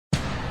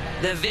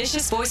The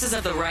vicious voices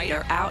of the right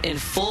are out in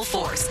full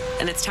force,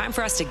 and it's time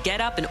for us to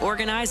get up and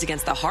organize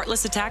against the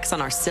heartless attacks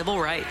on our civil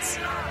rights.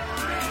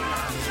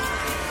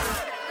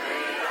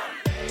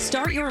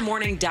 Start your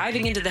morning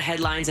diving into the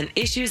headlines and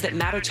issues that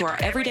matter to our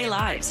everyday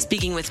lives,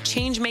 speaking with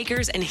change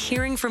makers and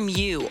hearing from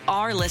you,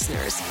 our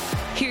listeners.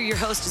 Hear your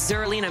host,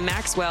 Zerlina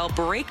Maxwell,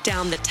 break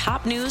down the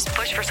top news,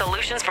 push for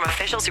solutions from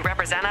officials who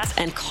represent us,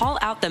 and call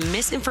out the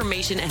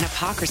misinformation and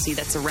hypocrisy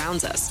that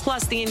surrounds us.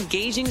 Plus, the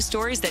engaging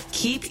stories that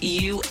keep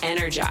you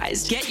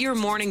energized. Get your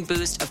morning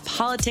boost of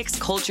politics,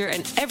 culture,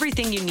 and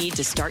everything you need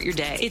to start your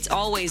day. It's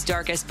always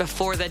darkest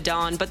before the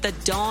dawn, but the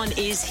dawn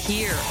is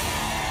here.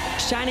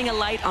 Shining a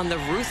light on the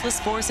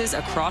ruthless forces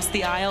across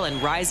the aisle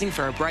and rising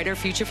for a brighter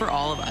future for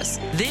all of us.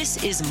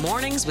 This is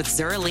Mornings with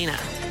Zerlina.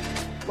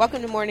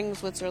 Welcome to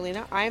Mornings with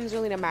Zerlina. I am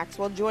Zerlina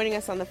Maxwell. Joining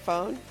us on the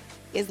phone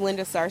is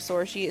Linda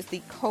Sarsour. She is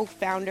the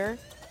co-founder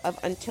of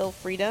Until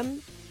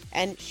Freedom,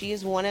 and she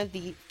is one of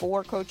the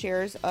 4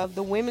 co-chairs of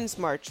the Women's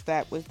March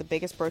that was the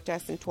biggest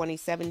protest in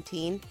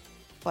 2017.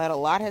 But a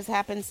lot has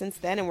happened since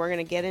then, and we're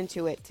going to get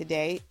into it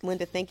today.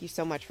 Linda, thank you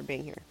so much for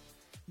being here.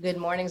 Good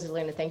morning,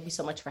 Zerlina. Thank you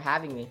so much for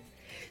having me.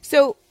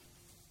 So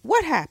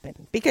what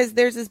happened? Because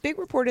there's this big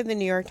report in the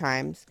New York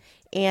Times,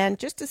 and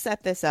just to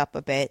set this up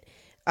a bit,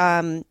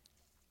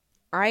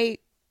 I,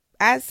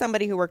 as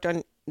somebody who worked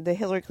on the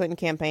Hillary Clinton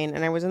campaign,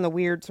 and I was in the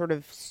weird sort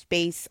of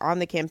space on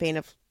the campaign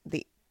of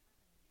the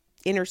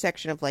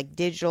intersection of like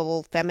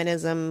digital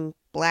feminism,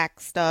 black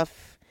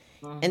stuff.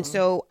 And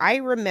so I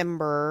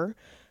remember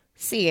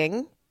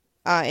seeing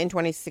in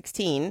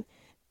 2016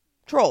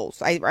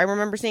 trolls. I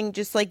remember seeing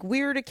just like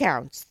weird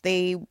accounts.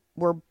 They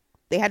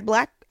had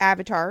black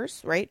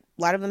avatars, right?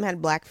 A lot of them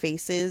had black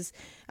faces,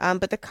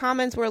 but the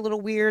comments were a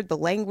little weird. The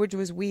language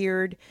was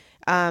weird,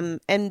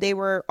 and they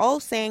were all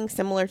saying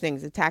similar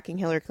things, attacking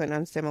Hillary Clinton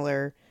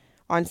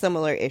on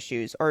similar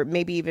issues, or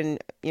maybe even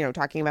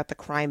talking about the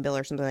crime bill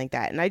or something like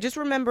that. And I just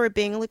remember it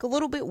being like a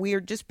little bit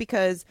weird just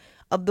because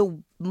of the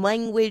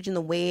language and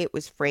the way it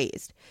was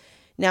phrased.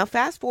 Now,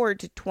 fast forward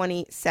to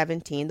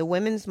 2017, the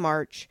Women's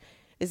March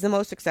is the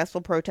most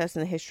successful protest in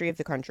the history of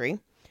the country,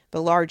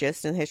 the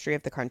largest in the history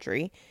of the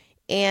country.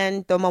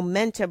 And the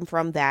momentum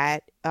from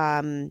that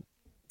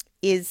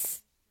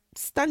is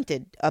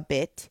stunted a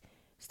bit.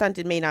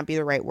 Stunted may not be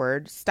the right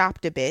word.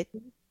 Stopped a bit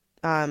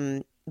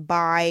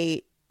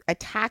by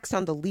attacks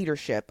on the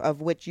leadership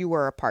of which you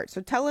were a part.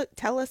 So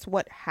tell us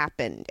what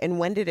happened and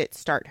when did it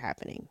start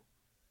happening?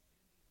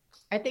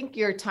 I think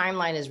your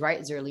timeline is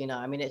right, Zerlina.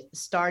 I mean, it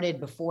started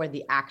before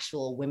the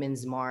actual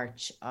Women's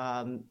March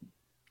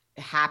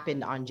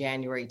happened on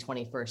January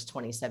 21st,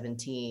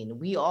 2017.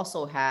 We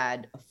also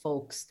had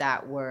folks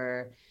that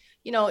were,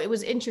 it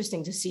was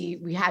interesting to see,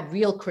 we had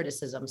real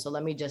criticism. So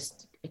let me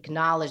just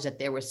acknowledge that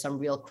there was some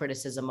real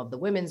criticism of the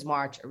Women's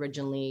March.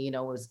 Originally, it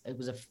was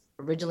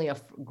originally a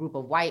group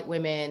of white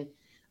women,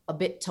 a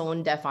bit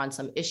tone deaf on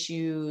some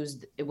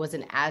issues. It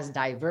wasn't as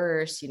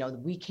diverse.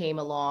 We came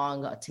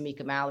along,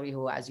 Tamika Mallory,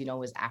 who, as you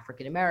know, is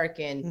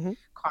African-American,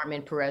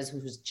 Carmen Perez,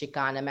 who's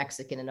Chicana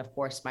Mexican, and of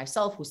course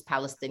myself, who's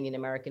Palestinian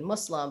American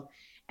Muslim,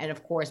 and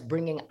of course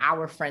bringing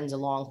our friends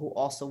along who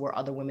also were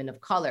other women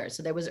of color.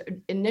 So there was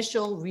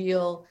initial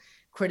real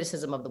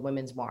criticism of the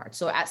Women's March.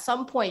 So at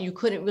some point you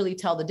couldn't really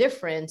tell the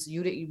difference.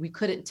 We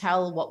couldn't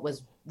tell what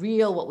was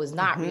real, what was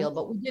not real,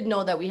 but we did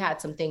know that we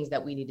had some things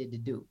that we needed to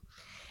do.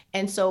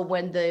 And so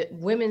when the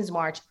Women's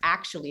March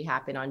actually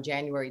happened on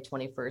January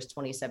 21st,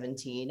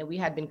 2017, we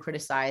had been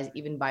criticized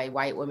even by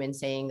white women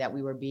saying that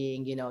we were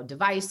being,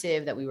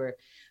 divisive, that we were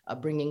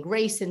bringing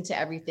race into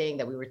everything,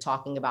 that we were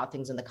talking about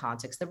things in the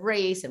context of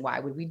race. And why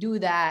would we do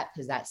that?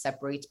 Because that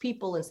separates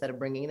people instead of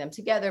bringing them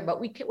together. But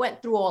we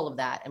went through all of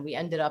that and we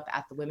ended up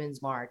at the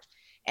Women's March.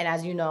 And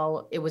as you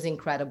know, it was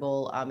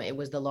incredible. It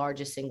was the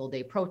largest single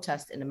day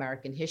protest in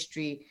American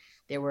history.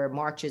 There were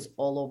marches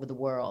all over the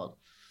world.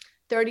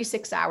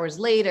 36 hours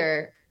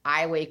later,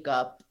 I wake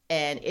up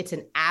and it's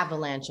an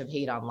avalanche of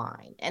hate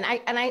online. And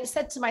I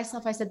said to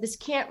myself, this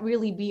can't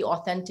really be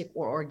authentic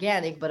or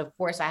organic, but of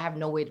course I have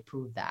no way to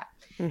prove that.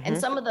 And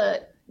some of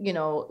the,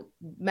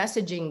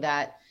 messaging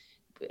that,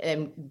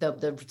 and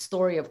the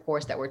story, of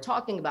course, that we're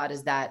talking about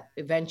is that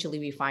eventually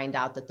we find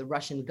out that the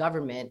Russian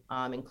government,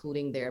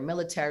 including their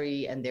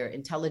military and their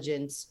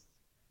intelligence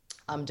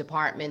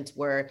department,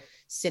 were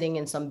sitting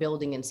in some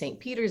building in St.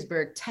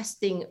 Petersburg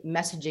testing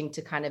messaging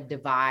to kind of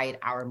divide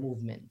our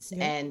movements.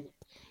 And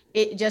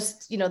it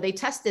just, they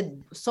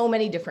tested so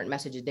many different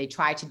messages. They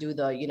tried to do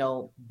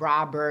the,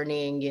 bra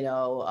burning,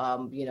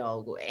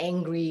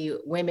 angry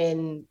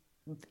women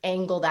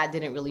angle. That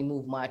didn't really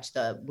move much.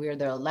 We're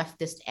the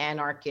leftist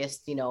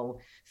anarchist,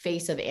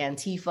 face of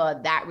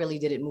Antifa. That really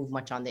didn't move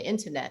much on the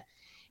internet.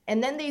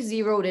 And then they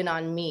zeroed in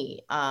on me.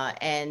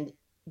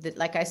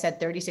 Like I said,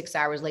 36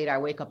 hours later, I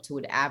wake up to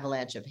an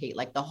avalanche of hate.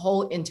 Like the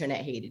whole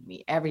internet hated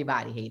me.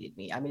 Everybody hated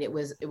me. I mean, it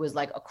was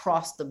like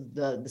across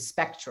the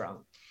spectrum.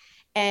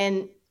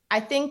 And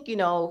I think,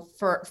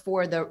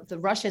 for the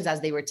Russians,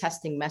 as they were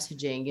testing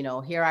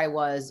messaging, here I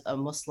was, a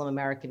Muslim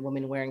American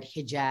woman wearing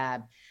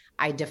hijab.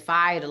 I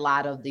defied a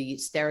lot of the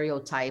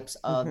stereotypes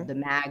of the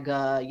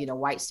MAGA,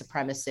 white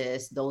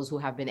supremacists, those who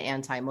have been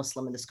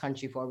anti-Muslim in this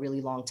country for a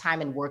really long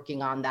time and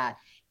working on that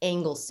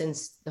angle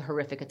since the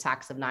horrific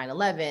attacks of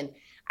 9/11.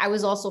 I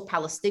was also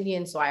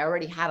Palestinian, so I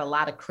already had a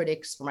lot of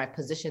critics for my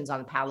positions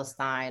on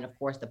Palestine. Of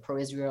course, the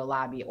pro-Israel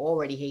lobby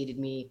already hated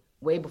me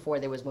way before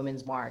there was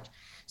Women's March.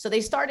 So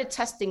they started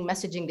testing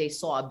messaging they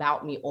saw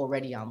about me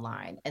already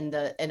online. And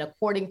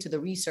according to the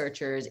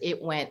researchers,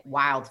 it went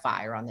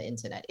wildfire on the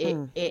internet.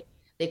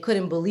 They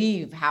couldn't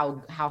believe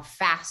how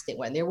fast it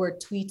went. There were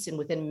tweets and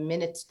within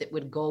minutes that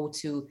would go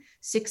to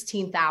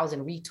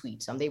 16,000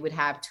 retweets. They would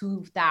have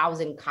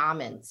 2,000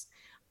 comments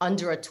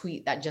under a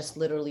tweet that just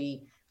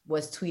literally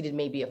was tweeted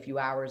maybe a few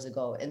hours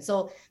ago. And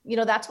so,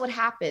 that's what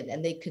happened.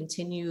 And they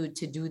continued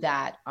to do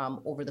that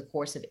over the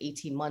course of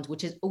 18 months,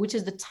 which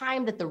is the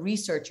time that the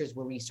researchers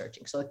were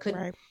researching. So it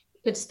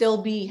could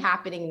still be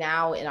happening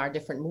now in our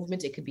different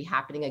movements. It could be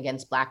happening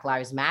against Black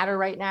Lives Matter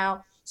right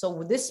now.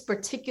 So this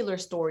particular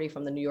story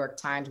from the New York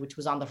Times, which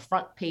was on the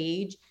front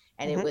page,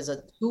 and it was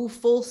two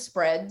full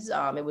spreads.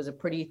 It was a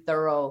pretty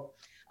thorough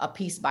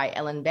piece by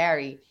Ellen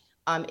Barry.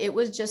 It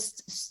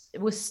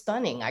was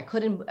stunning.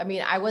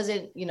 I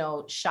wasn't,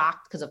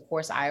 shocked because of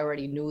course I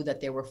already knew that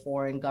there were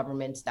foreign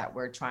governments that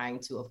were trying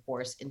to, of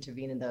course,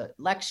 intervene in the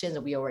elections,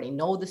 and we already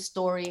know the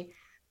story,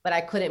 but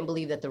I couldn't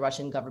believe that the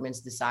Russian governments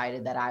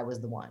decided that I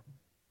was the one.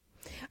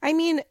 I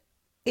mean,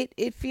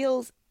 it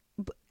feels,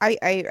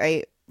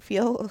 I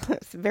feel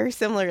very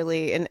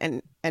similarly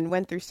and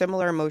went through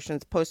similar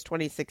emotions post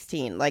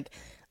 2016. Like,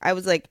 I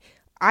was like,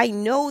 I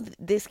know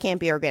this can't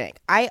be organic.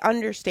 I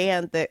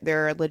understand that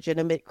there are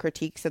legitimate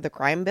critiques of the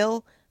crime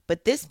bill,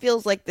 but this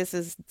feels like this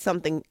is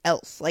something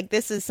else. Like,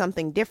 this is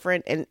something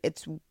different. And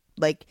it's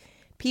like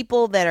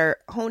people that are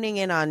honing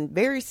in on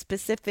very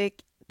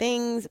specific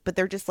things, but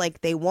they're just like,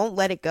 they won't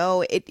let it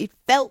go. It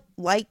felt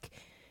like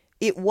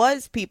it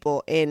was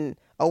people in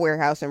a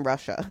warehouse in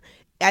Russia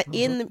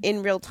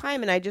in real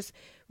time. And I just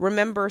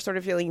remember sort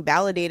of feeling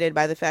validated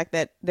by the fact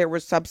that there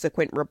was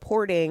subsequent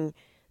reporting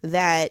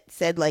that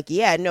said, like,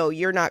 yeah, no,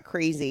 you're not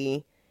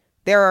crazy.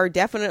 There are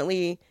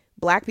definitely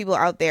Black people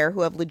out there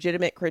who have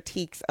legitimate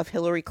critiques of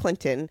Hillary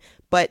Clinton,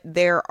 but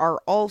there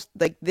are all,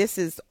 like, this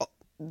is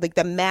like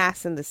the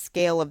mass and the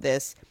scale of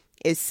this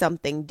is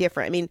something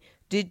different. I mean,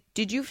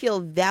 did you feel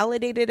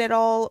validated at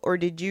all, or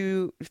did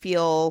you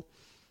feel,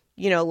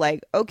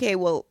 like, okay,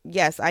 well,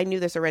 yes, I knew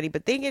this already,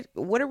 but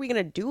what are we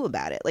going to do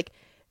about it? Like,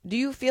 do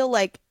you feel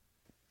like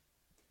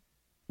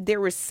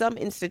there was some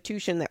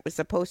institution that was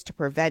supposed to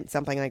prevent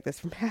something like this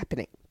from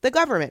happening? The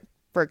government,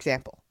 for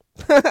example.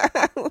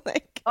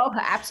 Oh,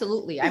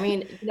 absolutely. I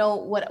mean,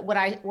 what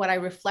I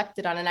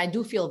reflected on, and I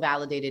do feel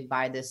validated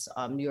by this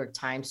New York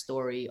Times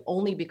story,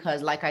 only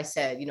because, like I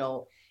said,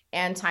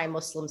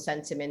 anti-Muslim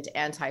sentiment,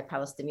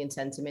 anti-Palestinian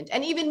sentiment,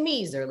 and even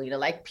me, Zerlina,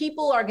 like,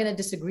 people are going to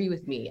disagree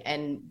with me,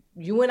 and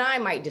you and I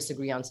might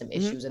disagree on some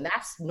issues, and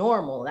that's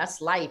normal.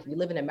 That's life. We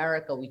live in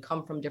America. We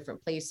come from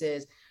different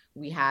places.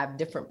 We have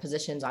different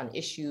positions on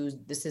issues.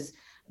 This is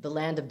the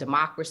land of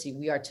democracy.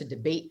 We are to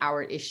debate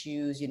our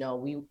issues.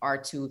 We are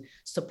to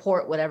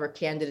support whatever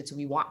candidates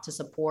we want to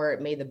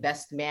support. May the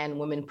best man,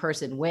 woman,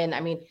 person win. I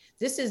mean,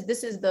 this is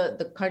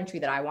the country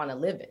that I want to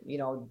live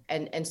in,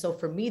 and so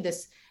for me,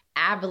 this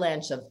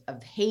avalanche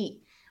of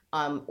hate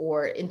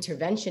or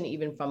intervention,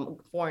 even from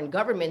foreign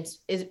governments,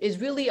 is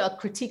really a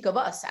critique of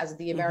us as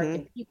the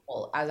American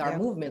people, as our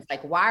movements.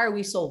 Like, why are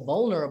we so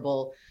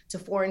vulnerable to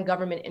foreign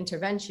government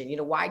intervention?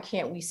 Why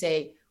can't we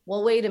say,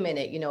 well, wait a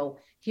minute,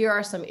 here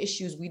are some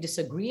issues we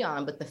disagree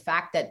on, but the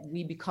fact that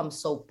we become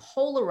so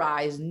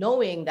polarized,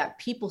 knowing that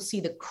people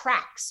see the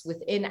cracks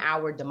within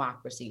our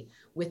democracy,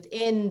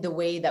 within the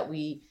way that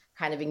we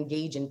kind of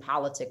engage in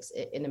politics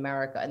in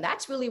America. And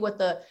that's really what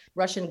the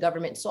Russian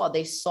government saw.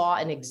 They saw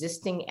an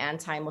existing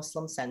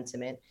anti-Muslim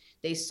sentiment.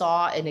 They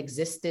saw an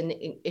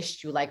existing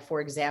issue, like,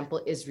 for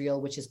example,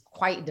 Israel, which is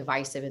quite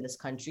divisive in this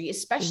country,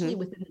 especially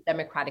within the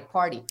Democratic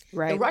Party.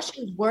 Right. The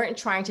Russians weren't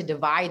trying to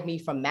divide me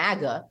from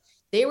MAGA.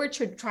 They were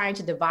trying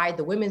to divide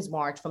the Women's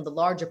March from the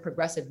larger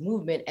progressive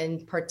movement,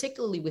 and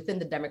particularly within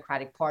the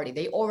Democratic Party.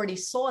 They already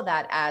saw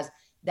that as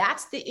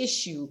that's the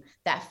issue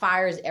that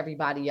fires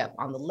everybody up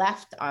on the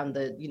left, on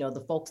the,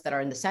 the folks that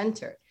are in the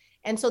center.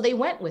 And so they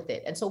went with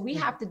it. And so we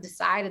have to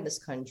decide in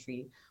this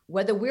country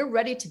whether we're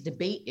ready to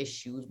debate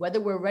issues, whether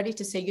we're ready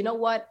to say, you know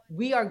what,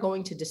 we are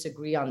going to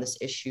disagree on this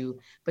issue,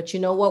 but you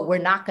know what, we're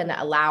not going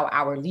to allow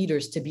our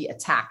leaders to be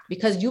attacked,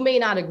 because you may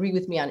not agree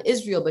with me on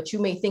Israel, but you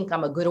may think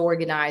I'm a good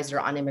organizer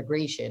on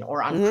immigration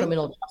or on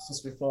criminal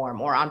justice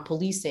reform or on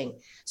policing.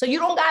 So you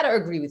don't got to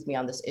agree with me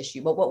on this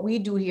issue. But what we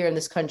do here in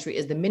this country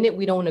is the minute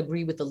we don't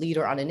agree with the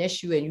leader on an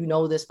issue, and you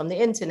know this from the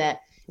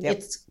internet,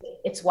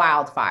 it's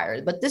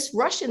wildfire. But this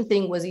Russian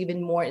thing was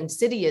even more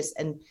insidious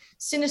and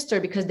sinister,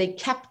 because they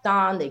kept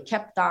on.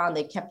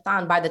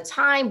 By the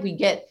time we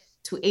get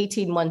to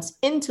 18 months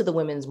into the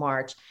Women's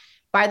March,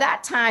 by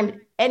that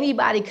time,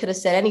 anybody could have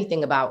said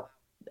anything about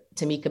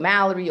Tamika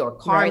Mallory or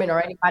Carmen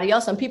or anybody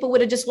else, and people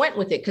would have just went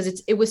with it,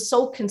 because it was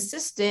so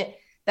consistent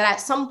that at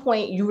some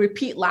point you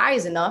repeat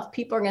lies enough,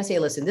 people are going to say,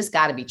 listen, this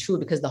got to be true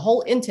because the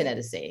whole internet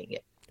is saying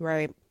it.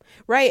 Right.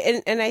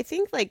 And I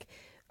think like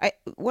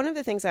one of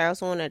the things I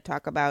also want to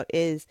talk about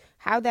is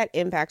how that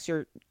impacts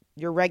your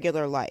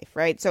regular life,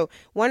 right? So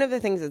one of the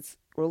things that's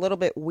a little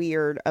bit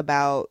weird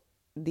about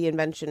the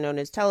invention known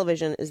as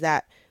television is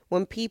that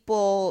when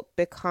people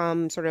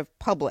become sort of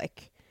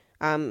public,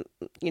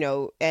 you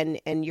know,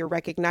 and you're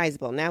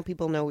recognizable, now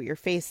people know what your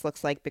face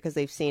looks like because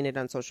they've seen it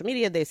on social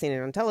media, they've seen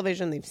it on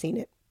television, they've seen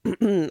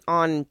it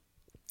on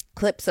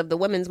clips of the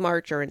Women's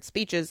March or in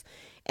speeches,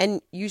 and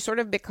you sort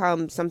of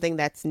become something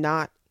that's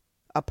not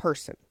a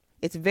person.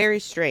 It's very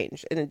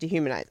strange and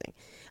dehumanizing.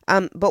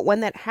 But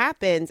when that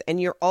happens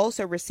and you're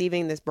also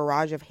receiving this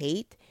barrage of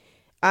hate,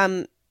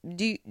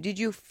 did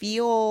you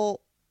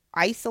feel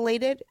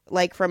isolated?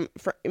 Like I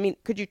mean,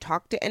 could you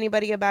talk to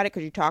anybody about it?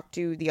 Could you talk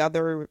to the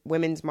other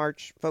Women's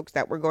March folks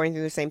that were going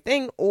through the same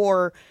thing?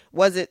 Or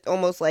was it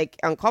almost like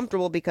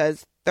uncomfortable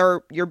because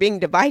you're being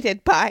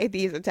divided by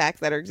these attacks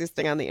that are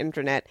existing on the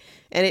internet,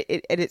 and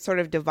it sort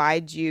of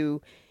divides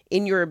you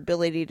in your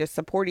ability to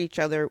support each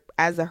other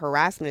as the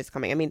harassment is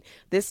coming? I mean,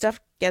 this stuff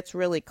gets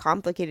really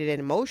complicated and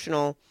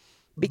emotional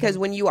because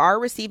when you are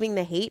receiving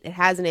the hate, it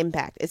has an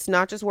impact. It's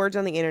not just words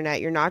on the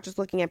internet. You're not just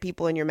looking at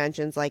people in your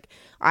mentions. Like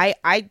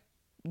I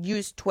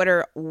use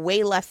Twitter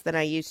way less than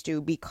I used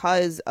to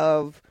because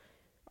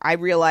I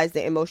realized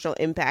the emotional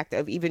impact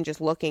of even just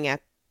looking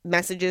at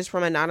messages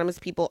from anonymous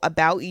people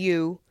about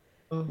you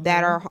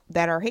that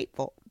are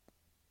hateful.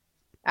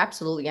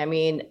 Absolutely. I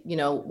mean, you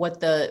know, what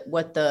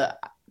the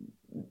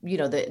you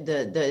know,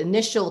 the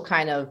initial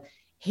kind of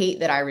hate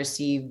that I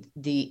received,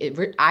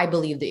 I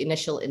believe the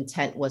initial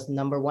intent was,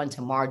 number one,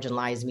 to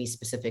marginalize me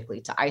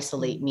specifically, to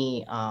isolate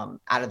me out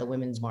of the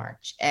Women's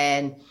March.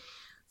 And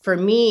for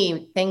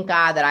me, thank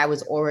God that I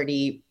was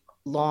already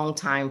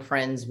longtime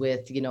friends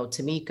with, you know,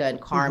 Tamika and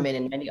Carmen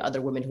and many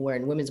other women who were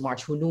in Women's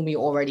March, who knew me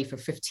already for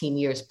 15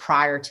 years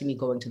prior to me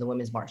going to the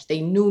Women's March.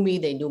 They knew me,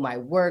 they knew my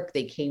work,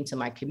 they came to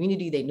my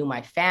community, they knew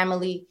my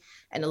family,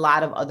 and a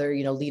lot of other,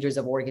 you know, leaders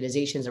of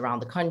organizations around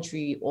the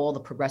country, all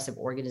the progressive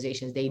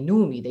organizations. They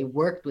knew me, they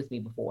worked with me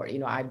before. You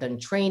know, I've done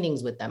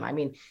trainings with them. I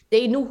mean,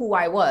 they knew who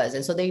I was.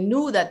 And so they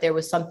knew that there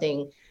was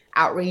something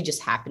outrageous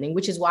happening,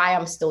 which is why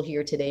I'm still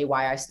here today,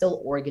 why I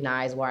still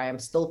organize, why I'm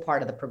still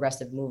part of the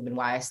progressive movement,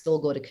 why I still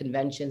go to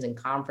conventions and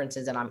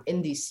conferences, and I'm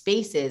in these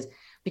spaces,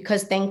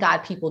 because thank God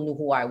people knew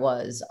who I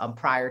was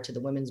prior to the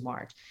Women's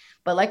March.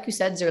 But like you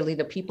said,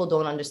 Zerlina, people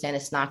don't understand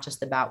it's not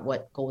just about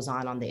what goes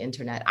on the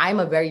internet. I'm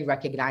a very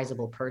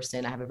recognizable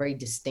person. I have a very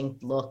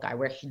distinct look. I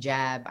wear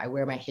hijab. I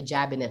wear my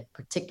hijab in a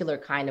particular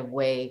kind of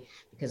way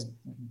because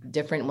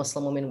different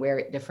Muslim women wear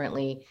it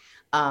differently.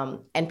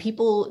 And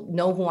people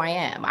know who I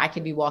am. I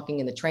could be walking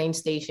in the train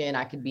station.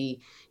 I could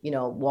be, you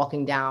know,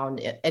 walking down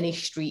any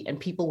street and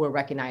people will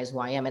recognize who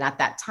I am. And at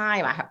that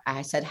time,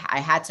 I said I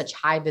had such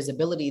high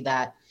visibility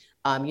that,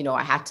 you know,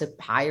 I had to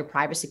hire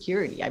private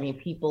security. I mean,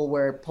 people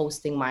were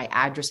posting my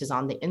addresses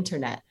on the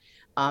internet.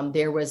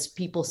 There was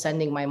people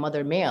sending my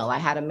mother mail. I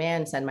had a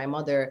man send my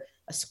mother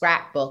a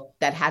scrapbook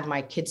that had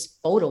my kids'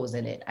 photos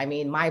in it. I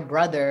mean, my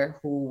brother,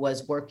 who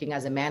was working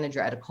as a manager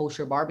at a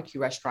kosher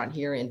barbecue restaurant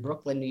here in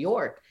Brooklyn, New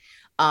York,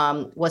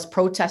 was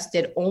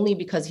protested only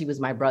because he was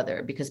my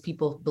brother, because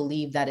people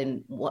believe that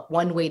in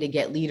one way to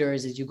get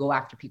leaders is you go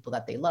after people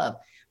that they love.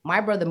 My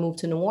brother moved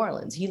to New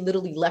Orleans. He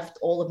literally left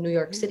all of New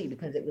York City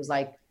because it was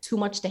like too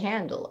much to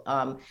handle.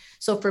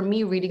 So for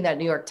me, reading that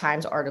New York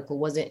Times article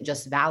wasn't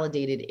just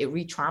validated, it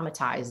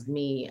re-traumatized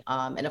me.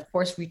 And of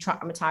course,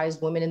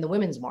 re-traumatized women in the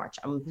Women's March.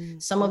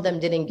 Some of them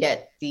didn't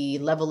get the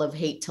level of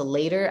hate till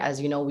later.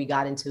 As you know, we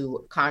got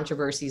into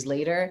controversies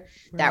later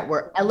that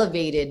were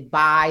elevated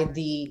by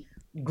the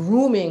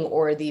grooming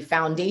or the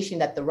foundation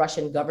that the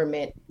Russian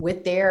government,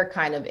 with their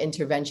kind of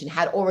intervention,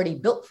 had already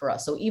built for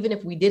us. So even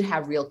if we did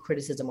have real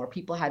criticism or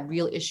people had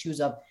real issues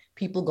of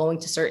people going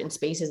to certain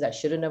spaces that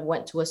shouldn't have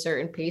went to a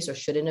certain pace or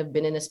shouldn't have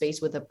been in a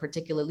space with a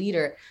particular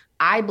leader,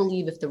 I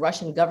believe if the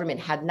Russian government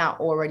had not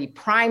already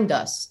primed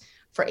us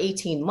for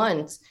 18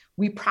 months,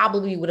 we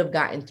probably would have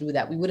gotten through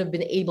that. We would have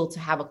been able to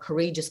have a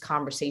courageous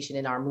conversation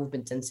in our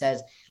movement and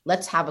says,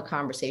 let's have a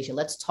conversation.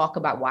 Let's talk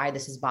about why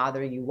this is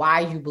bothering you,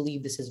 why you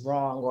believe this is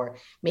wrong, or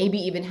maybe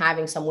even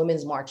having some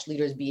Women's March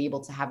leaders be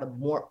able to have a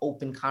more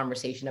open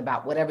conversation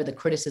about whatever the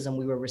criticism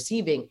we were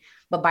receiving.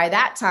 But by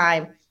that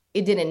time,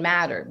 it didn't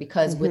matter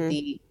because with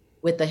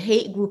the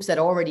hate groups that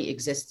already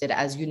existed,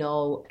 as you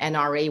know,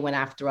 NRA went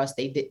after us.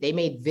 They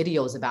made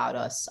videos about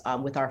us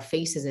with our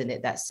faces in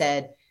it that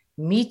said,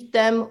 meet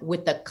them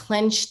with the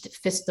clenched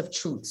fist of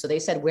truth. So they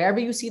said, wherever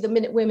you see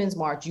the Women's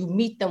March, you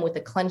meet them with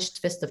the clenched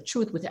fist of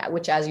truth,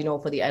 which, as you know,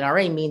 for the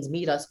NRA means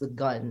meet us with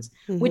guns,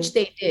 which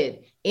they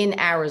did in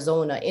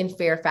Arizona, in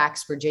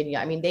Fairfax, Virginia.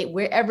 I mean,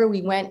 wherever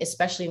we went,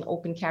 especially in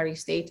open carry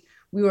states,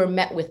 we were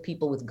met with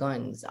people with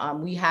guns.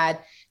 We had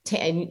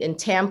in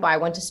Tampa, I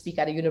went to speak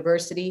at a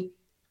university.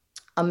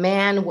 a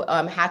man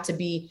had to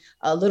be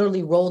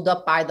literally rolled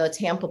up by the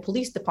Tampa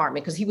Police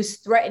Department because he was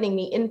threatening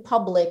me in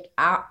public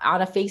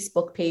on a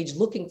Facebook page,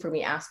 looking for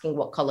me, asking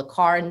what color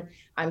car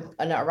I'm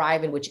gonna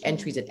arrive in, which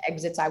entries and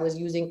exits I was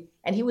using.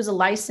 And he was a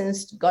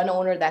licensed gun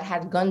owner that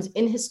had guns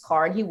in his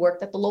car, and he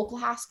worked at the local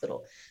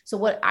hospital. So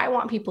what I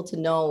want people to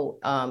know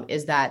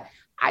is that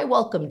I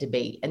welcome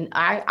debate, and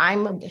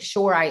I'm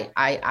sure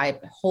I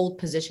hold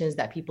positions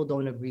that people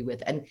don't agree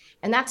with, and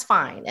that's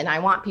fine. And I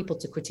want people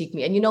to critique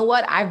me. And you know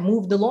what? I've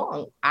moved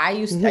along. I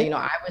used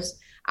to,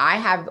 I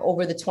have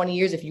over the 20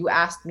 years, if you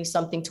asked me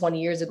something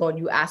 20 years ago and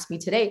you asked me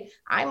today,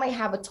 I might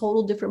have a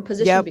total different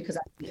position because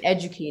I've been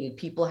educated.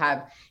 People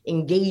have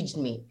engaged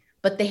me.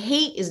 But the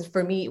hate is,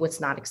 for me,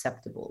 what's not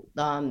acceptable.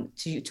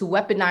 To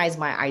weaponize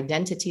my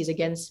identities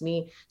against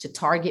me, to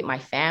target my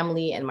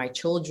family and my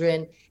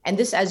children. And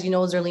this, as you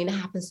know, Zerlina,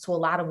 happens to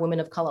a lot of women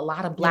of color. A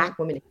lot of Black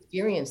women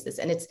experience this.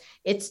 And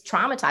it's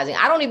traumatizing.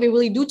 I don't even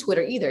really do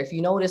Twitter either. If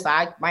you notice,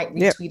 I might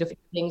retweet a few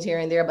things here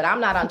and there, but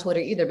I'm not on Twitter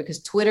either,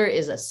 because Twitter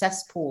is a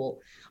cesspool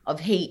of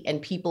hate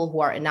and people who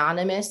are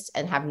anonymous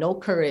and have no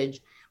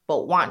courage,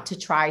 but want to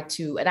try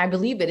to, and I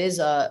believe it is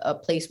a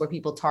place where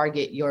people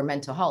target your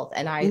mental health.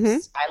 And I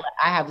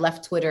have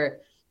left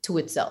Twitter to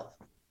itself.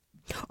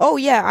 Oh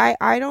yeah,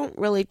 I don't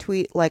really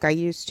tweet like I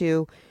used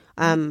to.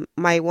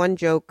 My one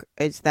joke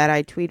is that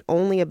I tweet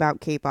only about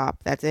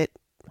K-pop. That's it.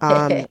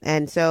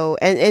 And so,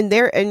 and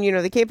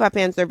the K-pop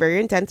fans, they're very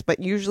intense, but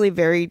usually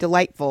very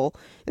delightful.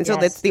 And so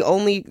that's the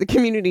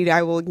community that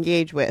I will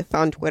engage with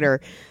on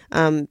Twitter.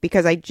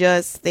 Because I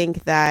just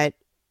think that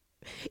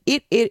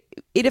it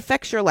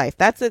affects your life.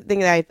 That's the thing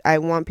that I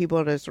want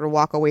people to sort of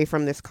walk away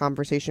from this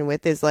conversation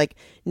with, is like,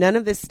 none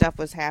of this stuff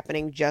was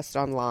happening just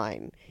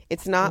online.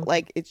 It's not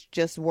like it's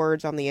just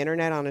words on the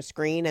internet on a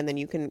screen and then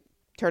you can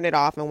turn it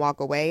off and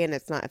walk away and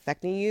it's not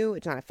affecting you.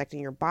 It's not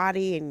affecting your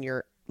body and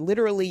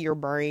literally your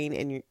brain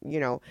and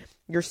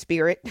your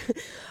spirit.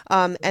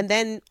 And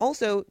then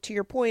also, to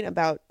your point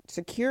about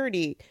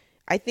security,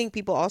 I think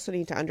people also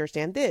need to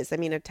understand this. I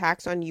mean,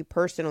 attacks on you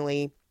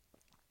personally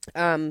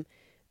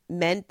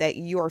meant that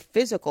your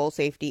physical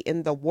safety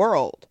in the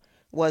world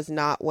was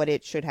not what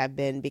it should have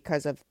been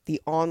because of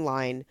the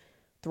online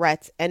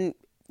threats. And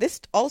this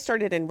all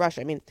started in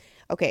Russia. I mean,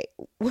 okay,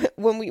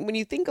 when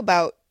you think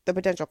about the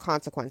potential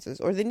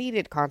consequences or the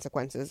needed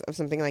consequences of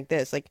something like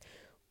this, like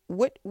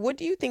what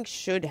do you think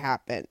should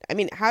happen? I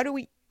mean, how do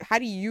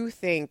you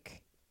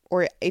think,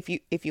 or if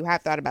you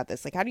have thought about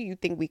this, like, how do you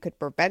think we could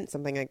prevent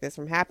something like this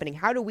from happening?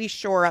 How do we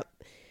shore up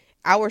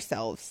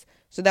ourselves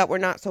so that we're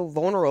not so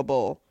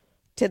vulnerable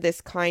to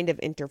this kind of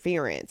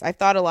interference? I've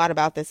thought a lot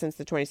about this since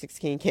the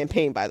 2016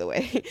 campaign, by the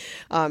way,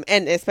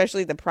 and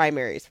especially the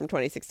primaries from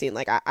 2016.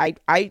 Like,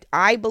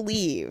 I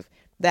believe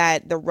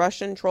that the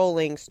Russian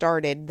trolling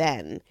started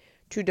then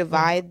to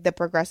divide the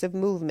progressive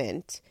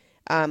movement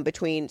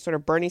between sort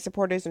of Bernie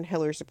supporters and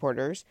Hillary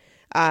supporters,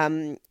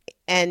 and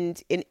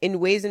in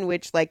ways in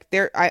which, like,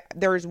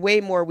 there's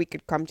way more we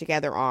could come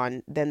together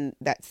on than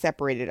that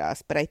separated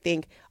us. But I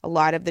think a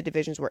lot of the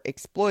divisions were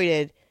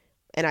exploited.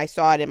 And I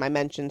saw it in my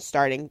mentions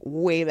starting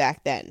way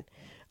back then.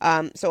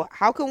 So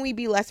how can we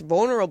be less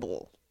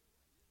vulnerable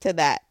to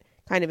that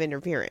kind of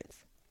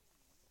interference?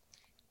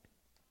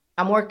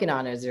 I'm working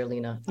on it,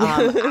 Zerlina.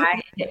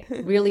 I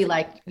really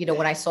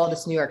when I saw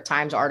this New York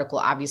Times article,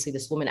 obviously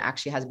this woman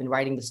actually has been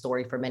writing the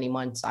story for many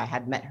months. I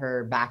had met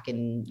her back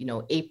in,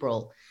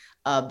 April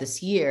of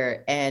this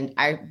year. And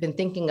I've been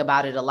thinking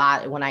about it a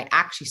lot when I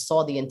actually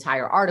saw the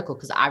entire article,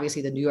 because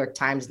obviously the New York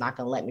Times is not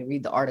going to let me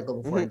read the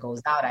article before it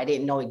goes out. I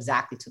didn't know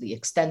exactly to the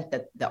extent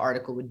that the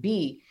article would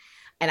be.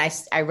 And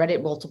I read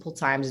it multiple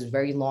times. It's a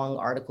very long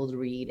article to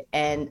read.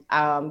 And,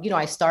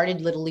 I started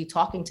literally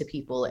talking to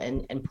people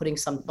and putting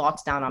some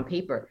thoughts down on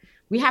paper.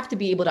 We have to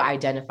be able to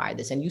identify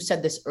this. And you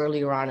said this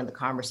earlier on in the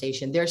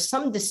conversation. There's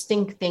some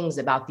distinct things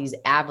about these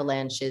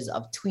avalanches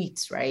of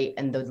tweets, right?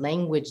 And the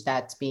language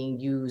that's being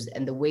used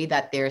and the way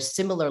that there's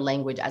similar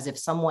language as if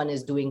someone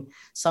is doing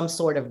some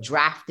sort of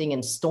drafting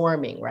and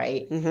storming,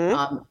 right?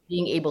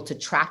 Being able to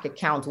track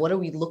accounts. What are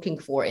we looking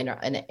for in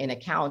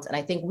accounts? And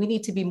I think we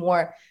need to be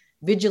more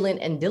vigilant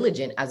and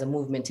diligent as a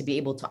movement to be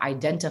able to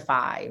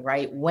identify,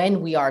 right,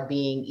 when we are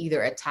being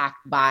either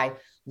attacked by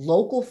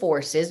local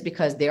forces,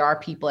 because there are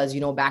people, as you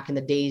know, back in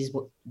the days,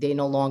 they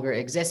no longer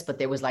exist, but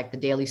there was like the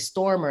Daily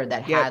Stormer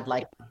that had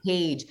like a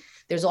page.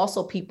 There's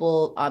also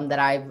people that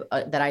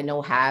I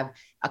know have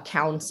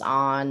accounts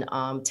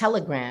on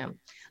Telegram,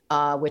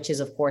 which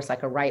is, of course,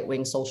 like a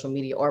right-wing social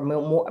media, or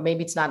more,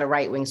 maybe it's not a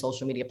right-wing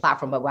social media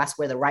platform, but that's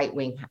where the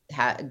right-wing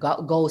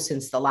goes,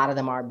 since a lot of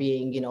them are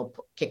being,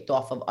 kicked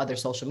off of other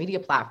social media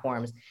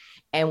platforms.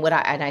 And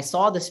I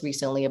saw this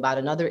recently about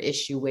another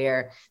issue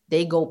where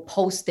they go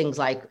post things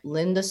like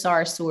Linda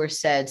Sarsour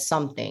said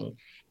something,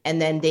 and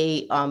then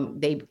they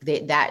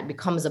that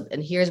becomes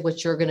and here's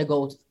what you're going to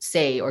go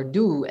say or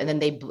do. And then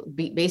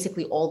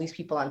basically all these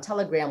people on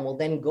Telegram will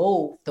then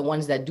go, the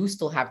ones that do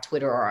still have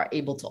Twitter or are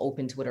able to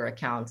open Twitter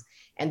accounts,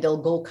 and they'll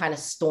go kind of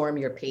storm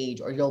your page,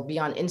 or you'll be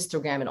on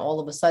Instagram and all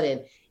of a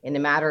sudden in a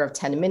matter of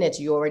 10 minutes,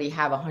 you already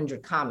have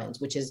 100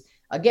 comments, which is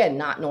again,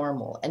 not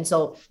normal. And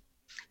so,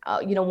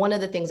 one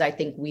of the things I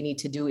think we need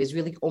to do is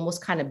really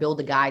almost kind of build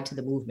a guide to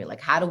the movement.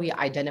 Like, how do we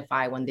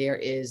identify when there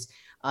is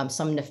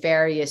some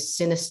nefarious,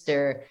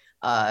 sinister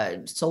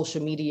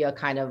social media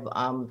kind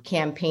of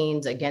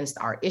campaigns against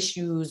our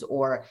issues,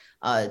 or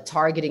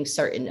targeting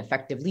certain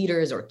effective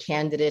leaders or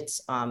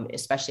candidates,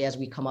 especially as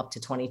we come up to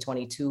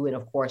 2022 and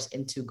of course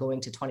into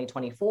going to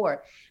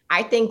 2024.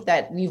 I think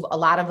that a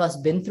lot of us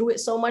been through it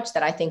so much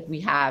that I think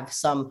we have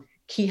some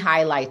key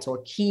highlights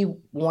or key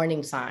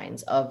warning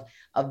signs of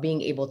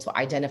being able to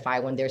identify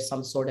when there's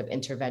some sort of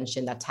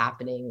intervention that's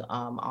happening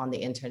on the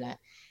internet.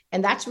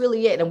 And that's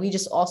really it. And we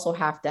just also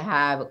have to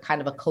have kind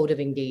of a code of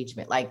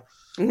engagement. Like,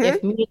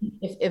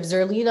 if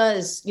Zerlina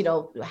is,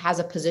 has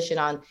a position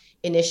on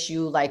an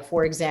issue, like,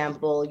 for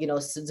example,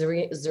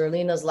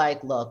 Zerlina's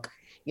like, look,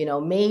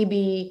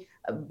 maybe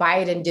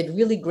Biden did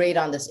really great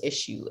on this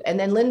issue. And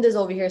then Linda's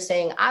over here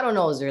saying, I don't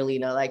know,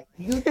 Zerlina, like,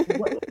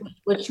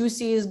 what you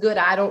see is good.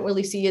 I don't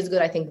really see as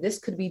good. I think this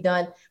could be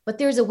done, but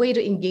there's a way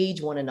to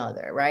engage one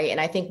another, right?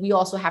 And I think we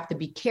also have to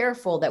be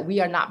careful that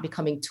we are not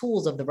becoming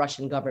tools of the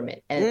Russian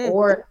government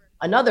or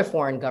another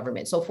foreign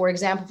government. So, for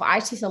example, if I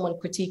see someone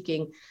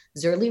critiquing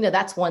Zerlina,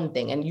 that's one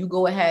thing. And you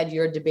go ahead,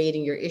 you're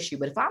debating your issue.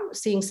 But if I'm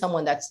seeing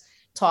someone that's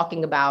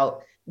talking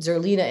about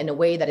Zerlina in a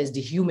way that is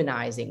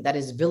dehumanizing, that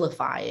is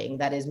vilifying,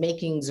 that is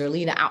making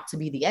Zerlina out to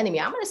be the enemy,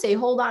 I'm going to say,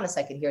 hold on a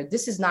second here.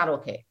 This is not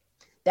okay.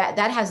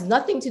 That has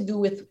nothing to do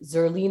with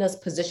Zerlina's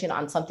position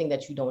on something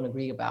that you don't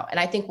agree about.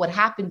 And I think what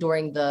happened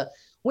during the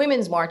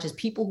Women's March is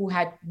people who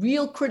had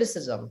real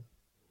criticism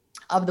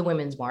of the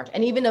Women's March,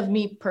 and even of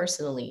me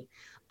personally,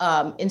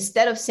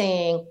 instead of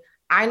saying,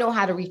 I know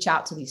how to reach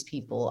out to these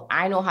people,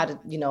 I know how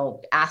to,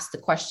 ask the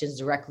questions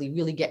directly,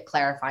 really get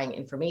clarifying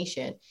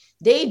information,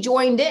 they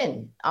joined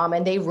in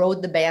and they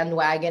rode the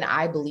bandwagon,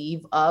 I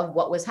believe, of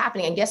what was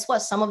happening. And guess what?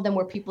 Some of them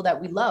were people that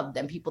we loved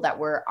and people that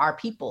were our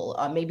people,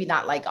 maybe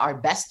not like our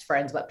best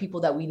friends, but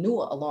people that we knew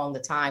along the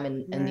time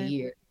and the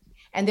year.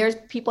 And there's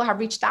people have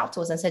reached out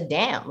to us and said,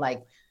 damn,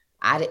 like,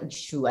 I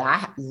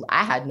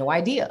had no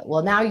idea.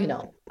 Well, now you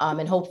know,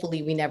 and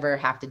hopefully we never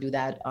have to do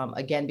that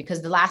again,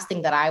 because the last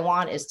thing that I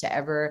want is to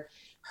ever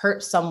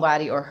hurt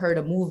somebody or hurt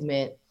a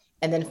movement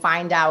and then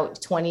find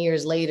out 20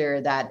 years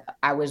later that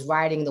I was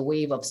riding the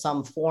wave of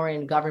some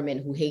foreign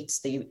government who hates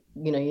the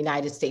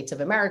United States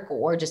of America,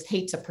 or just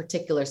hates a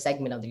particular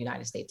segment of the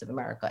United States of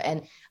America.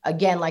 And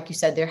again, like you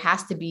said, there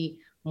has to be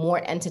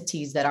more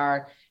entities that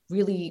are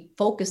really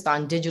focused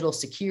on digital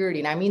security.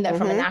 And I mean that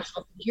from a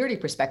national security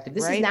perspective.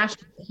 This is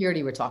national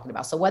security we're talking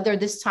about. So whether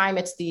this time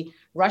it's the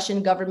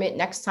Russian government,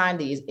 next time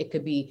it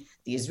could be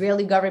the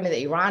Israeli government,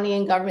 the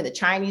Iranian government, the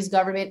Chinese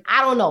government,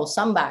 I don't know,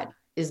 somebody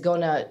is going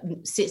to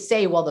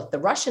say, well, if the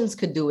Russians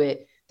could do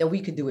it, then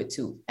we could do it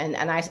too. And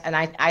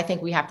I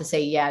think we have to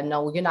say, yeah,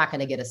 no, you're not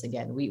going to get us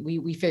again.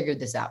 We figured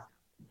this out.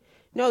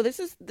 No, this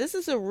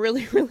is a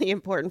really, really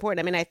important point.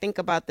 I mean, I think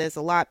about this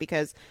a lot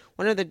because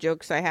one of the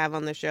jokes I have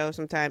on the show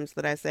sometimes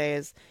that I say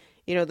is,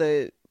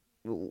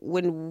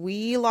 when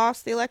we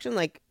lost the election,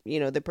 like,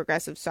 the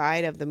progressive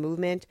side of the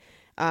movement,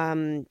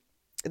 the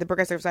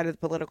progressive side of the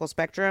political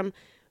spectrum,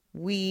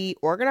 we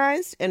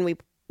organized and we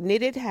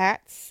knitted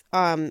hats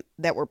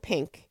that were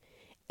pink,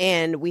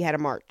 and we had a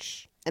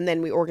march. And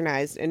then we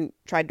organized and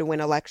tried to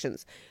win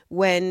elections.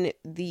 When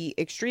the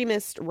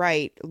extremist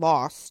right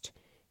lost,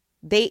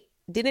 they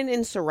did an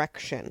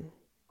insurrection.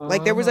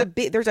 Like there's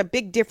a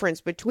big difference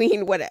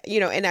between what,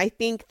 and I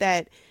think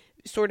that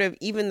sort of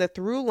even the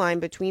through line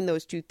between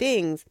those two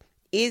things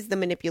is the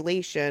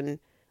manipulation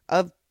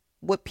of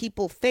what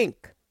people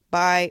think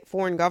by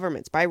foreign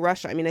governments, by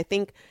Russia. I mean, I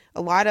think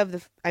a lot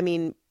of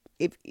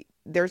if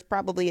there's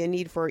probably a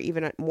need for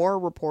even more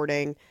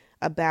reporting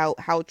about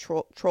how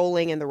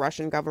trolling and the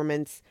Russian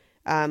government's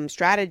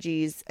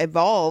strategies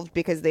evolved,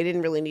 because they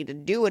didn't really need to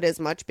do it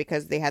as much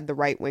because they had the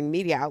right-wing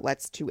media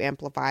outlets to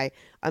amplify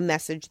a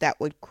message that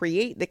would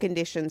create the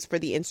conditions for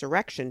the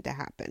insurrection to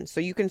happen. So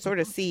you can sort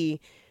of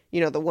see,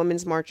 the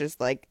Women's March is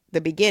like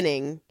the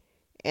beginning,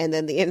 and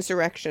then the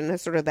insurrection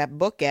is sort of that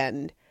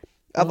bookend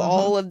of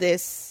all of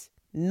this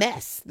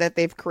mess that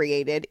they've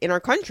created in our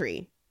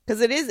country.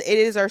 Because it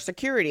is our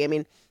security. I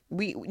mean,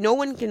 no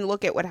one can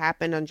look at what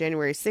happened on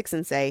January 6th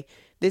and say,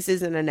 this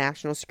isn't a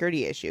national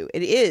security issue.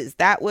 It is.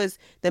 That was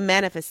the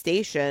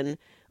manifestation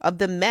of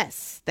the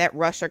mess that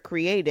Russia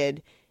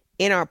created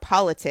in our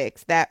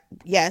politics that,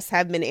 yes,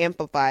 have been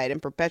amplified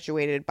and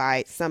perpetuated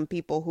by some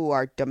people who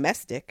are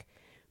domestic.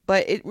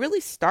 But it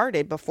really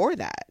started before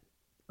that.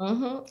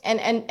 And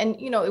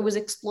it was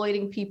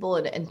exploiting people,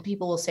 and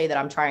people will say that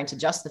I'm trying to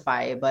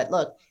justify it. But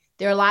look,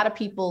 there are a lot of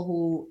people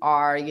who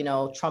are,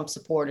 Trump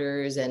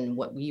supporters and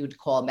what we would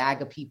call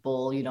MAGA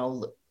people,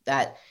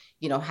 that,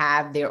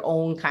 have their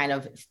own kind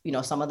of,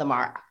 some of them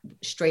are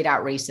straight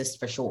out racist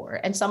for sure.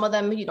 And some of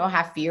them,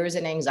 have fears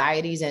and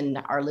anxieties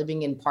and are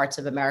living in parts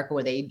of America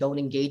where they don't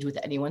engage with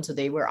anyone. So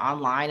they were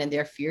online and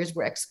their fears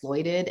were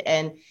exploited,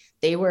 and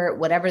they were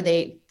whatever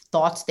they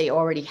thoughts they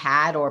already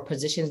had or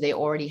positions they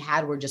already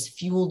had were just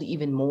fueled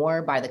even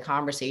more by the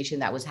conversation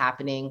that was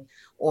happening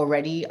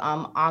already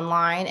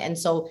online. And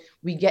so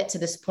we get to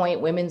this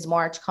point, Women's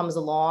March comes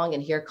along,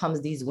 and here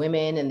comes these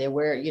women, and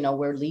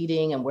we're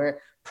leading, and we're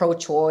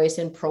pro-choice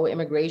and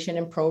pro-immigration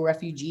and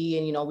pro-refugee,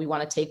 and we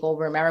want to take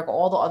over America,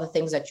 all the other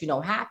things that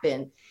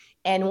happen.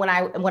 And when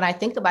I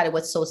think about it,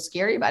 what's so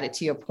scary about it,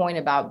 to your point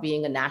about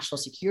being a national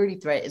security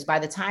threat, is by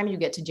the time you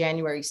get to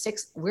January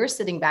 6th, we're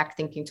sitting back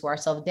thinking to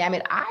ourselves, damn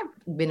it, I've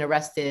been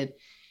arrested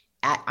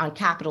on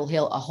Capitol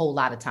Hill a whole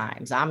lot of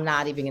times. I'm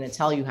not even going to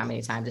tell you how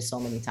many times. It's so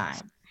many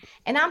times.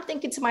 And I'm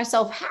thinking to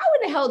myself, how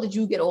in the hell did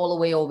you get all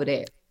the way over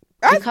there?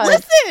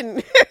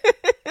 Listen.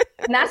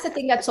 And that's the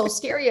thing that's so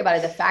scary about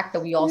it. The fact that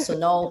we also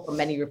know from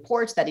many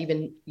reports that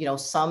even,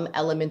 some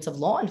elements of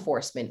law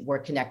enforcement were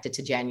connected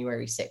to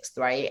January 6th.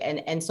 Right.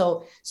 And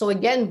so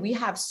again, we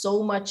have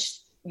so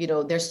much,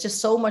 there's just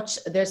so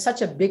much, there's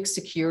such a big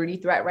security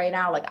threat right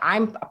now. Like,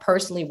 I'm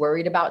personally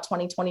worried about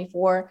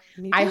 2024.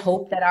 I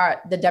hope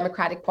that the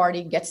Democratic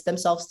Party gets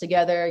themselves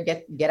together,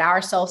 get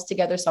ourselves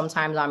together.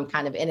 Sometimes I'm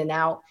kind of in and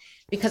out,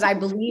 because I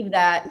believe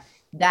that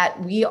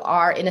we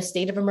are in a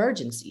state of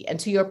emergency. And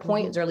to your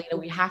point, Zerlina,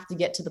 we have to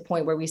get to the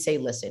point where we say,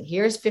 listen,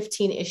 here's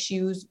 15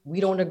 issues. We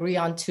don't agree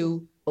on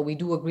 2, but we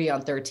do agree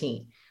on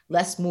 13.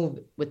 Let's move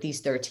with these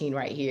 13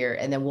 right here.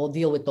 And then we'll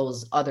deal with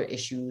those other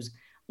issues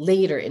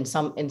later in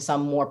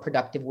some more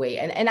productive way.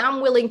 And I'm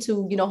willing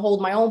to,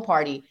 hold my own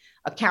party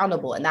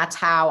accountable. And that's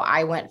how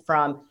I went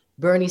from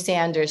Bernie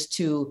Sanders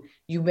to,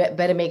 you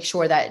better make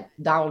sure that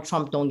Donald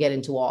Trump don't get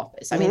into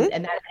office. I mean,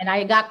 and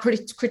I got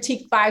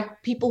critiqued by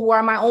people who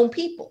are my own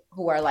people,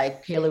 who are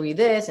like Hillary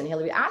this and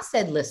Hillary. I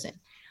said, listen,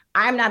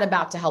 I'm not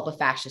about to help a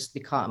fascist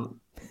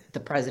become the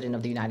president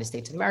of the United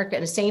States of America.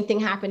 And the same thing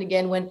happened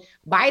again when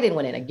Biden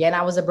went in. Again,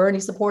 I was a Bernie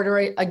supporter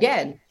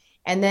again.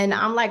 And then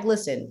I'm like,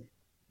 listen,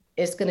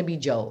 it's going to be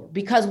Joe,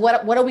 because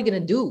what are we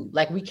going to do?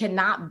 Like, we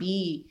cannot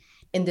be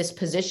in this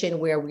position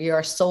where we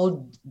are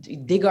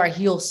dig our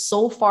heels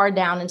so far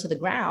down into the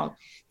ground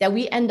that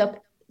we end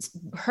up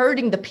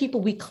hurting the people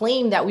we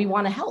claim that we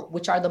want to help,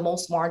 which are the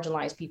most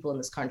marginalized people in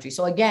this country.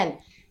 So again,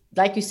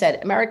 like you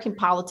said, American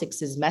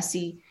politics is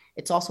messy.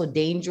 It's also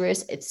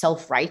dangerous. It's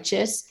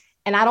self-righteous.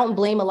 And I don't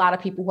blame a lot of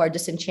people who are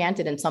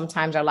disenchanted and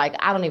sometimes are like,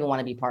 I don't even want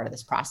to be part of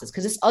this process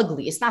because it's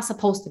ugly. It's not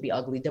supposed to be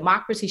ugly.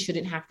 Democracy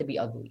shouldn't have to be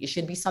ugly. It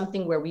should be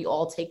something where we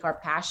all take our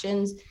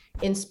passions,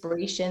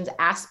 inspirations,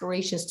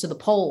 aspirations to the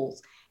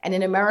polls. And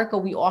in America,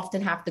 we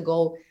often have to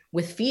go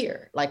with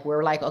fear. Like,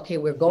 we're like, okay,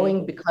 we're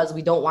going because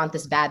we don't want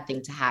this bad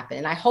thing to happen.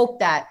 And I hope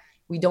that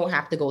we don't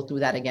have to go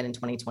through that again in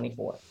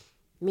 2024.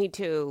 Me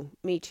too.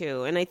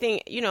 And I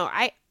think,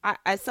 I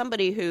as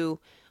somebody who,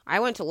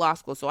 I went to law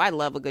school, so I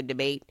love a good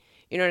debate.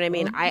 You know what I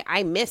mean?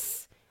 I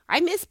miss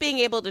being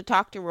able to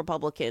talk to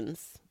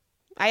Republicans.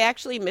 I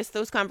actually miss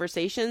those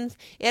conversations.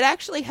 It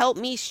actually helped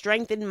me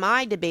strengthen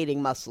my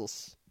debating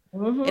muscles.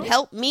 It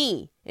helped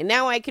me. And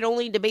now I can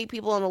only debate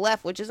people on the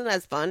left, which isn't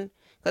as fun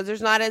because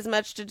there's not as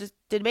much to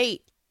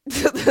debate.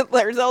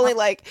 There's only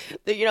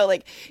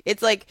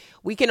it's like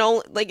we can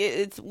only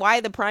it's why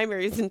the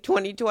primaries in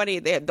 2020,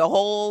 the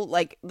whole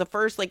the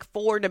first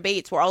 4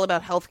 debates were all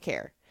about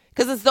healthcare.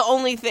 Because it's the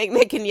only thing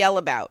they can yell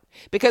about.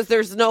 Because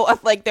there's no,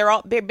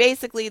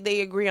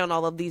 they agree on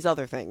all of these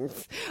other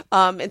things.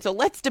 And so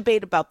let's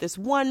debate about this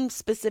one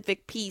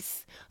specific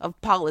piece of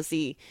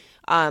policy.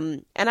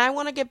 And I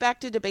want to get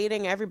back to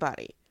debating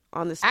everybody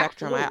on the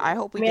spectrum. I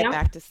hope we get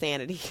back to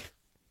sanity.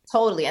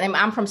 Totally. And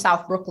I'm from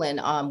South Brooklyn,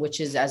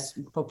 which is, as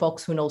for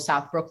folks who know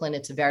South Brooklyn,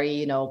 it's a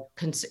very,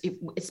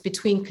 it's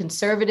between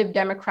conservative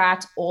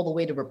Democrats all the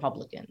way to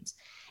Republicans.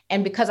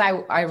 And because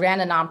I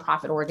ran a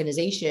nonprofit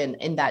organization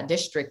in that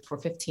district for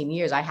 15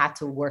 years, I had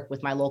to work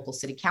with my local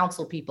city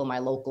council people, my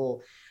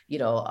local,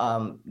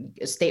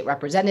 state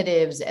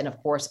representatives, and of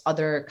course,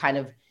 other kind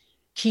of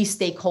key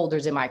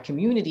stakeholders in my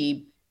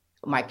community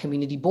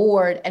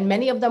board, and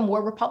many of them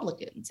were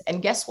Republicans.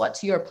 And guess what?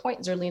 To your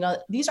point, Zerlina,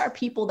 these are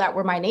people that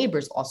were my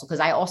neighbors also, because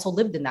I also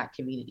lived in that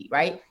community,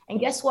 right? And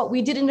guess what?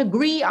 We didn't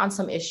agree on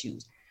some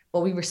issues,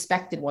 but we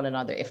respected one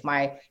another.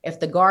 If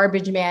the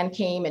garbage man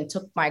came and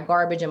took my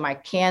garbage and my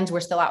cans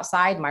were still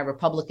outside, my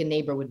Republican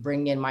neighbor would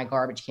bring in my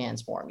garbage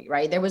cans for me,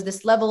 right? There was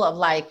this level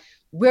of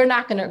we're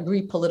not going to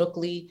agree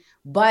politically,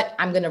 but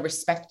I'm going to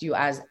respect you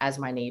as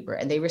my neighbor.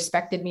 And they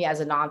respected me as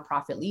a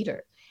nonprofit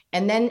leader.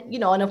 And then,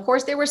 and of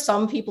course, there were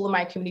some people in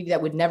my community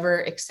that would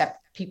never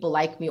accept people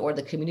like me or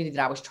the community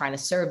that I was trying to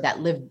serve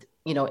that lived,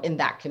 in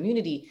that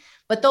community.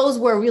 But those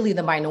were really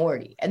the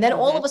minority. And then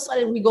all of a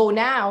sudden we go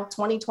now,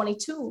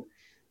 2022,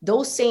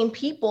 those same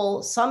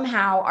people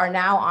somehow are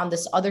now on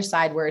this other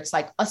side where it's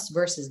like us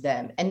versus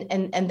them.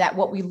 And that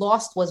what we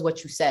lost was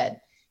what you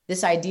said,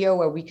 this idea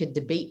where we could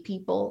debate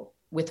people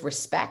with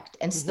respect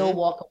and still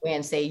walk away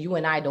and say, you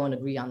and I don't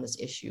agree on this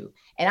issue.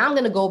 And I'm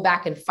going to go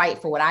back and fight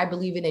for what I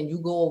believe in. And you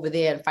go over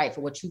there and fight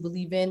for what you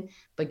believe in.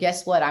 But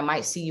guess what? I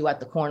might see you at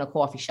the corner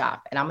coffee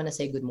shop and I'm going to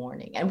say good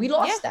morning. And we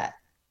lost that.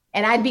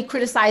 And I'd be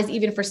criticized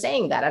even for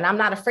saying that. And I'm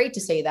not afraid to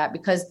say that,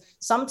 because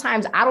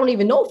sometimes I don't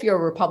even know if you're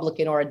a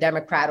Republican or a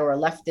Democrat or a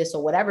leftist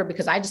or whatever,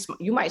 because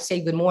you might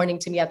say good morning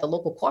to me at the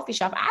local coffee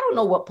shop. I don't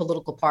know what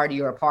political party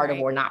you're a part of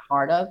or not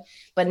part of.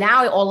 But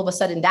now all of a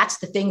sudden, that's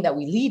the thing that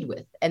we lead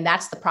with. And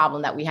that's the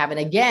problem that we have. And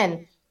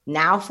again,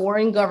 now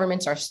foreign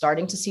governments are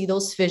starting to see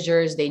those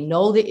fissures. They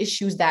know the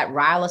issues that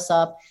rile us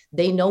up.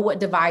 They know what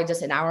divides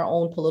us in our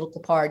own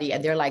political party.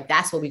 And they're like,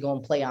 that's what we're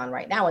going to play on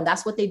right now. And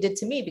that's what they did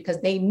to me,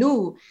 because they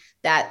knew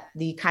that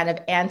the kind of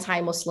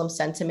anti-Muslim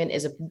sentiment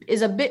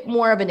is a bit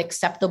more of an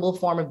acceptable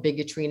form of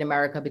bigotry in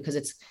America, because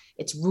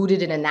it's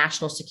rooted in a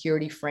national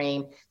security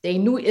frame. They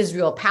knew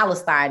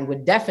Israel-Palestine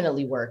would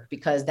definitely work,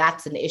 because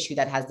that's an issue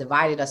that has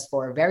divided us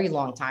for a very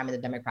long time in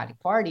the Democratic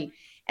Party.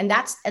 And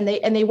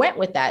they went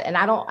with that.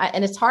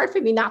 And it's hard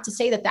for me not to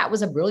say that that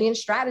was a brilliant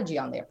strategy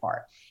on their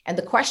part. And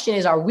the question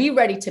is, are we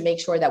ready to make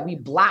sure that we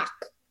block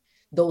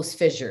those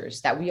fissures,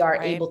 that we are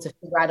able to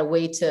figure out a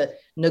way to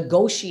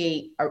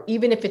negotiate, or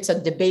even if it's a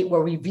debate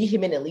where we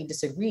vehemently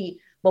disagree,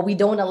 but we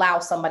don't allow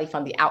somebody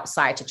from the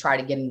outside to try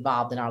to get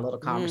involved in our little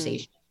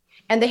conversation.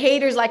 And the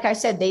haters, like I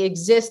said, they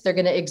exist. They're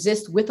going to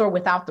exist with or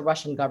without the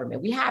Russian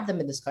government. We have them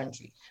in this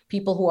country.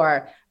 People who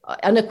are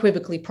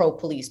unequivocally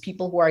pro-police,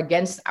 people who are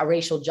against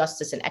racial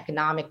justice and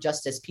economic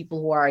justice,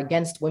 people who are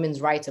against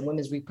women's rights and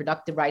women's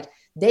reproductive rights.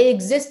 They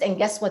exist. And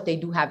guess what? They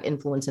do have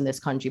influence in this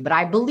country. But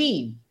I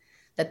believe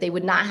that they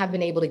would not have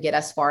been able to get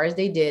as far as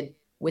they did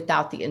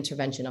without the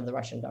intervention of the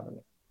Russian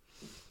government.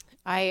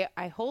 I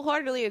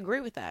wholeheartedly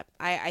agree with that.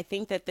 I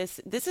think that this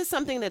is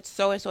something that's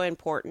so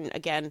important.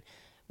 Again,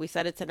 we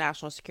said it's a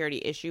national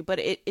security issue, but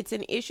it's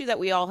an issue that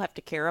we all have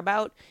to care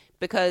about,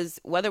 because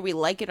whether we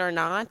like it or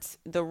not,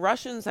 the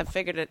Russians have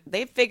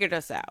they've figured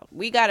us out.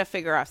 We got to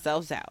figure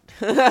ourselves out.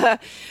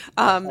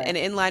 And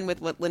in line with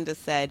what Linda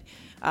said,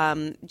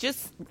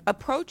 just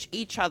approach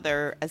each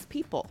other as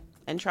people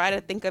and try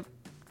to think of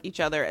each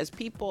other as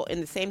people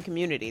in the same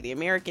community, the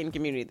American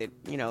community,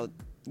 that,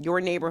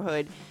 your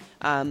neighborhood.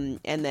 And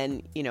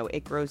then,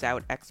 it grows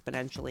out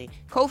exponentially.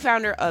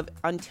 Co-founder of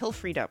Until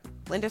Freedom,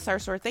 Linda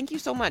Sarsour, thank you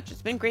so much.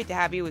 It's been great to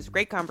have you. It was a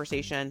great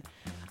conversation.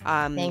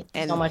 Thank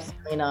you so much,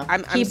 Selena.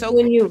 Keep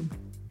doing you.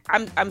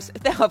 I'm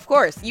of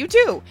course, you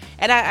too.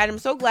 And I'm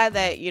so glad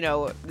that,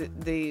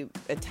 the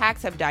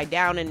attacks have died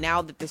down. And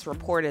now that this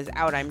report is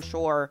out, I'm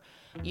sure,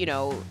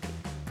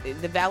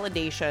 the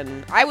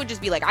validation, I would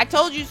just be like, I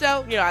told you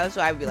so. That's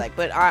what I would be like.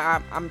 But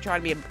I'm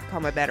trying to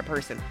become a better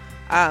person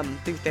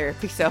through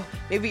therapy. So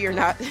maybe you're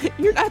not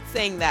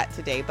saying that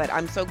today, but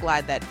I'm so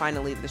glad that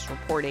finally this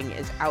reporting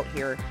is out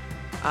here.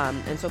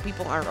 And so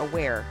people are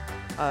aware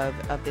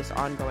of this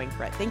ongoing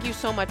threat. Thank you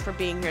so much for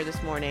being here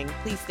this morning.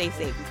 Please stay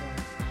safe.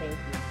 Thank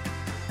you.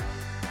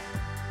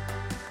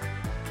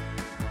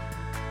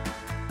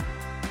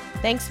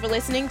 Thanks for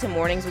listening to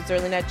Mornings with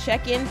Zerlina.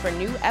 Check in for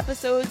new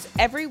episodes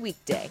every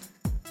weekday.